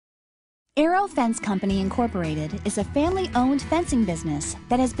Arrow Fence Company Incorporated is a family-owned fencing business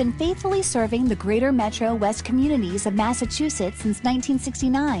that has been faithfully serving the greater Metro West communities of Massachusetts since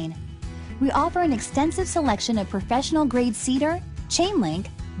 1969. We offer an extensive selection of professional-grade cedar, chain link,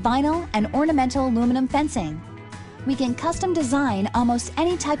 vinyl, and ornamental aluminum fencing. We can custom design almost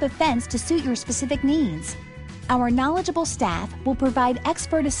any type of fence to suit your specific needs. Our knowledgeable staff will provide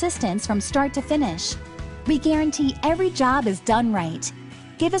expert assistance from start to finish. We guarantee every job is done right.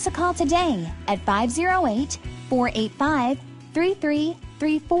 Give us a call today at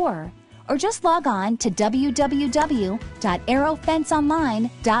 508-485-3334 or just log on to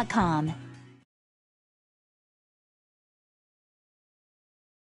www.arrowfenceonline.com.